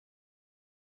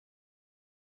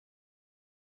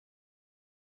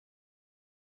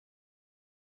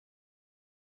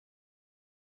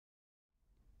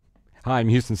Hi, I'm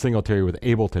Houston Singletary with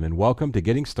Ableton, and welcome to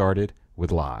Getting Started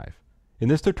with Live. In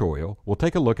this tutorial, we'll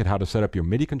take a look at how to set up your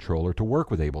MIDI controller to work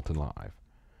with Ableton Live.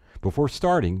 Before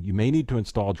starting, you may need to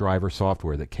install driver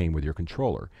software that came with your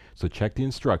controller, so check the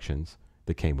instructions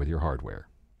that came with your hardware.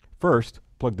 First,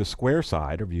 plug the square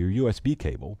side of your USB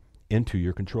cable into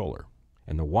your controller,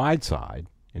 and the wide side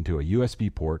into a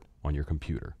USB port on your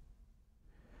computer.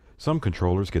 Some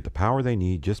controllers get the power they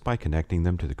need just by connecting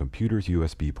them to the computer's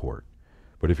USB port.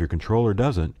 But if your controller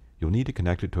doesn't, you'll need to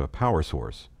connect it to a power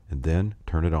source and then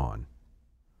turn it on.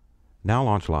 Now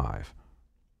launch Live.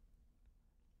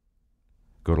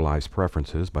 Go to Live's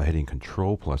preferences by hitting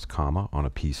Control plus comma on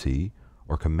a PC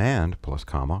or Command plus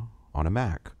comma on a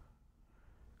Mac.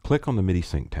 Click on the MIDI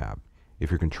Sync tab.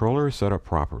 If your controller is set up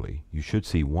properly, you should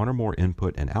see one or more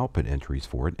input and output entries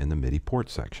for it in the MIDI port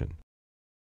section.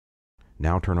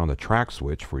 Now turn on the track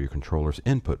switch for your controller's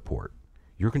input port.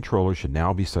 Your controller should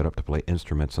now be set up to play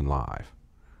instruments in Live.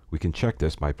 We can check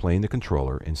this by playing the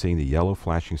controller and seeing the yellow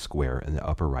flashing square in the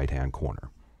upper right-hand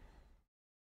corner.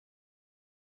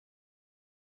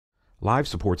 Live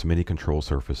supports MIDI control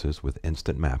surfaces with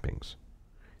instant mappings.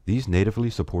 These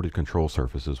natively supported control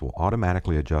surfaces will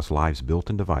automatically adjust Live's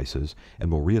built-in devices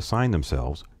and will reassign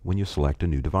themselves when you select a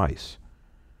new device.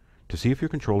 To see if your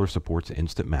controller supports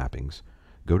instant mappings,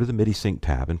 go to the MIDI Sync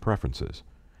tab in Preferences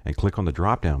and click on the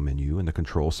drop-down menu in the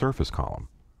Control Surface column.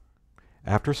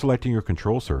 After selecting your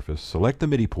control surface, select the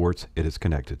MIDI ports it is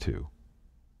connected to.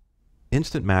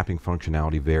 Instant mapping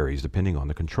functionality varies depending on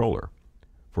the controller.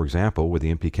 For example, with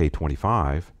the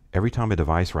MPK-25, every time a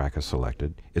device rack is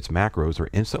selected, its macros are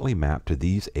instantly mapped to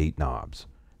these 8 knobs.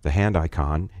 The hand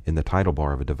icon in the title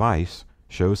bar of a device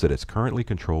shows that it's currently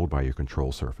controlled by your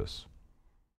control surface.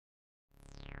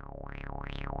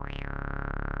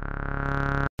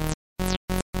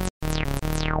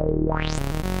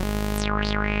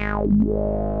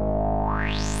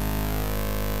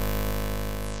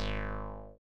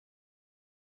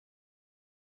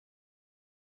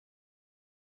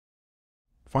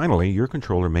 Finally, your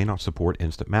controller may not support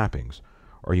instant mappings,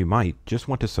 or you might just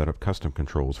want to set up custom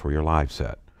controls for your live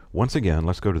set. Once again,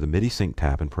 let's go to the MIDI Sync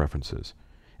tab in Preferences,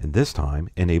 and this time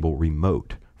enable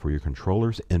Remote for your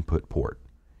controller's input port.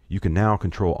 You can now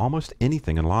control almost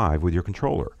anything in Live with your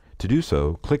controller. To do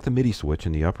so, click the MIDI switch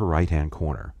in the upper right-hand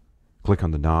corner. Click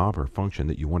on the knob or function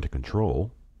that you want to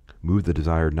control, move the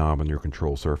desired knob on your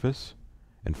control surface,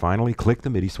 and finally click the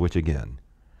MIDI switch again.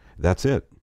 That's it.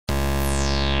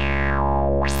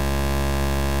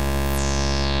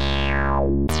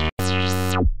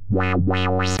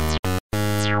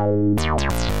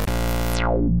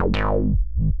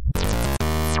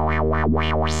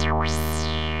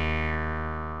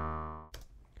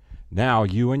 Now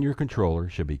you and your controller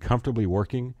should be comfortably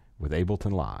working with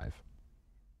Ableton Live.